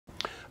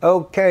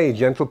Okay,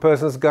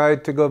 Gentleperson's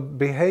Guide to Good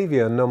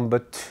Behavior number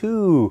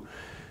 2.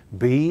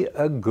 Be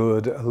a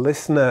good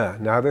listener.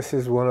 Now, this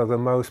is one of the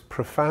most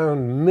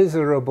profound,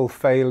 miserable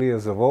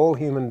failures of all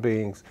human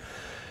beings.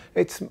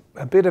 It's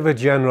a bit of a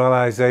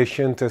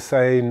generalization to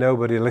say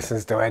nobody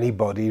listens to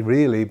anybody,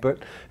 really, but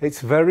it's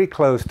very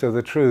close to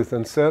the truth.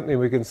 And certainly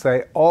we can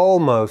say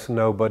almost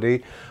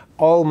nobody,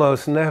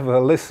 almost never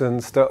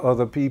listens to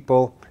other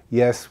people.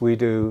 Yes, we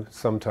do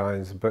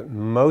sometimes, but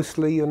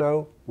mostly,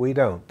 we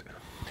don't.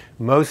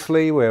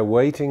 Mostly we're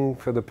waiting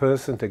for the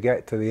person to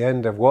get to the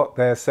end of what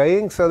they're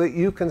saying so that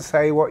you can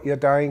say what you're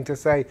dying to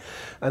say.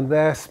 And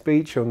their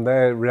speech and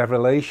their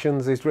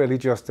revelations is really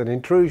just an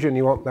intrusion.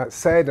 You want that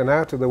said and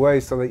out of the way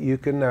so that you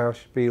can now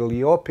spiel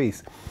your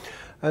piece.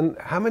 And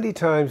how many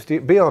times do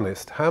you, be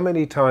honest, how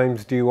many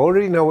times do you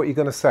already know what you're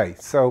going to say?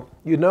 So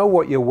you know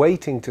what you're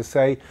waiting to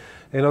say.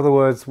 In other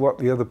words, what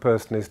the other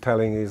person is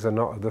telling you is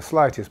not of the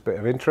slightest bit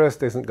of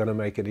interest, isn't going to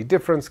make any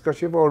difference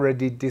because you've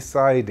already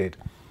decided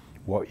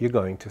what you're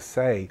going to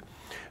say.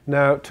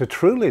 Now, to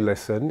truly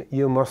listen,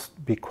 you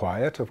must be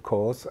quiet, of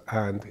course,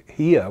 and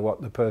hear what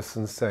the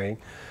person's saying,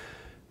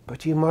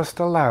 but you must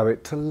allow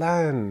it to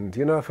land.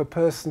 If a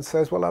person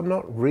says, well, I'm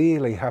not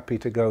really happy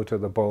to go to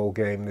the ball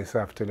game this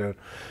afternoon,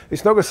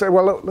 it's not going to say,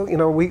 well, look,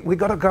 we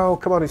got to go,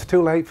 come on, it's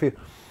too late for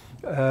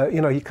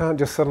you. You can't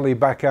just suddenly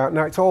back out.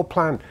 Now, it's all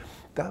planned.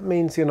 That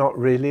means you're not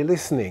really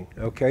listening,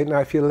 okay? Now,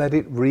 if you let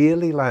it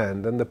really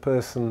land and the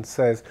person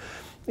says,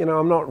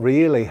 I'm not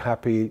really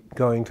happy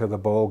going to the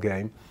ball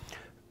game.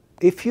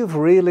 If you've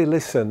really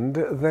listened,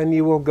 then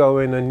you will go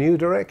in a new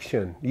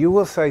direction. You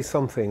will say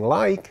something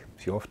like,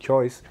 it's your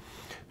choice,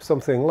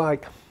 something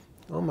like,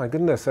 oh my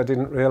goodness, I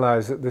didn't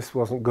realize that this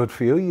wasn't good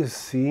for you. You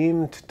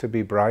seemed to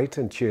be bright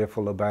and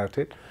cheerful about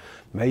it.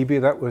 Maybe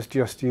that was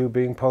just you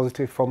being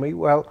positive for me.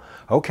 Well,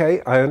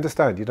 okay, I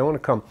understand. You don't want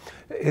to come.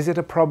 Is it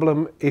a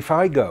problem if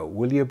I go?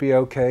 Will you be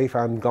okay if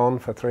I'm gone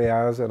for 3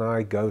 hours and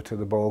I go to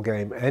the ball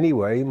game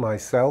anyway,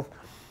 myself?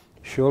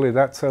 Surely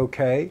that's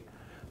okay.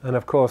 And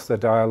of course the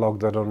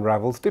dialogue that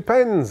unravels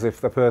depends. If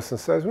the person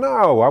says,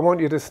 no, I want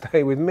you to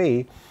stay with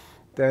me,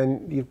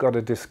 then you've got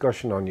a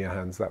discussion on your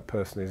hands. That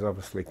person is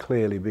obviously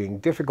clearly being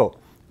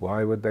difficult.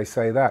 Why would they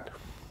say that?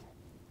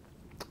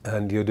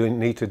 And you do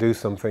need to do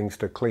some things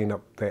to clean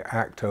up the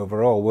act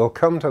overall. We'll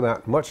come to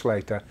that much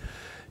later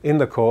in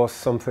the course,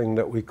 something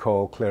that we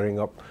call clearing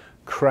up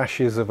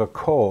crashes of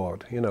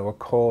accord.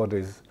 Accord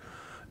is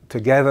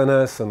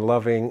togetherness and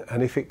loving,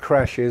 and if it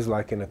crashes,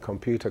 like in a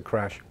computer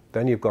crash,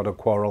 then you've got a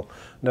quarrel.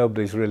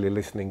 Nobody's really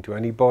listening to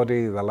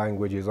anybody. The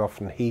language is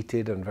often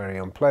heated and very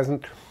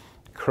unpleasant.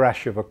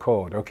 Crash of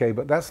accord. Okay,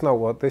 but that's not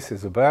what this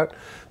is about.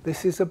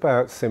 This is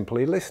about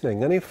simply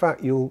listening. And in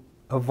fact, you'll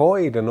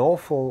avoid an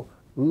awful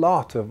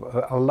lot of,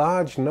 a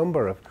large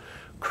number of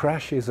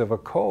crashes of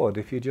accord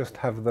if you just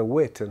have the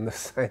wit and the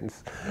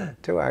sense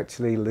to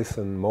actually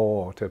listen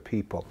more to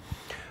people.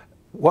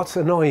 What's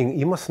annoying,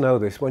 you must know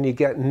this, when you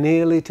get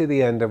nearly to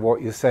the end of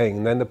what you're saying,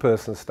 and then the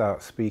person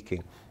starts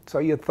speaking. So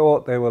you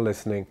thought they were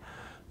listening,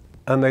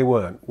 and they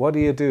weren't. What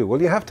do? Well,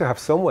 you have to have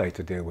some way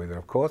to deal with it,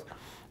 of course.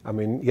 I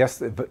mean,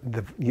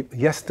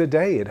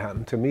 yesterday it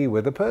happened to me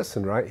with a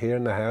person right here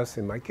in the house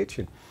in my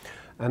kitchen.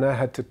 And I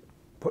had to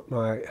put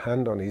my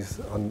hand on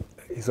his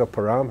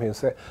upper arm here and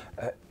say,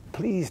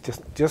 please,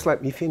 just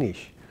let me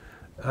finish.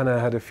 And I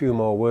had a few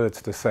more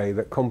words to say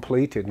that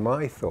completed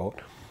my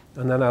thought.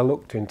 And then I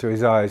looked into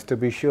his eyes to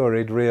be sure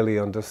he'd really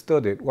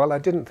understood it. Well, I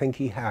didn't think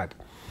he had.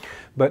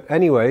 But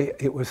anyway,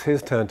 it was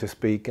his turn to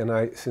speak, and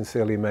I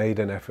sincerely made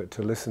an effort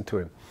to listen to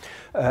him.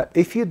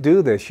 If you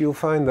do this, you'll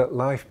find that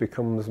life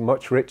becomes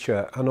much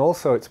richer, and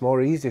also it's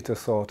more easy to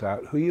sort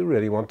out who you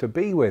really want to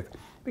be with.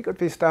 Because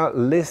if you start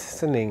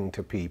listening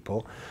to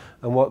people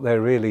and what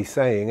they're really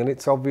saying, and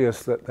it's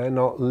obvious that they're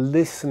not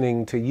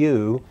listening to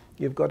you,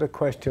 you've got to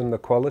question the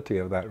quality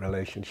of that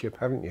relationship,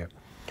 haven't you?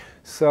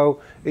 So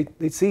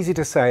it's easy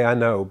to say, I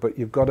know, but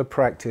you've got to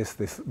practice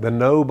this, the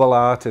noble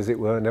art, as it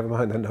were. Never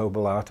mind the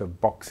noble art of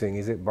boxing.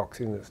 Is it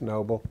boxing that's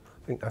noble?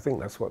 I think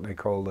that's what they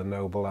call the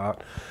noble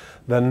art.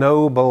 The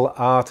noble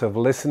art of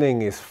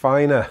listening is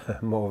finer,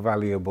 more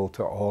valuable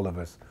to all of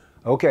us.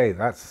 Okay,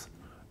 that's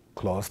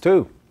clause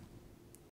 2.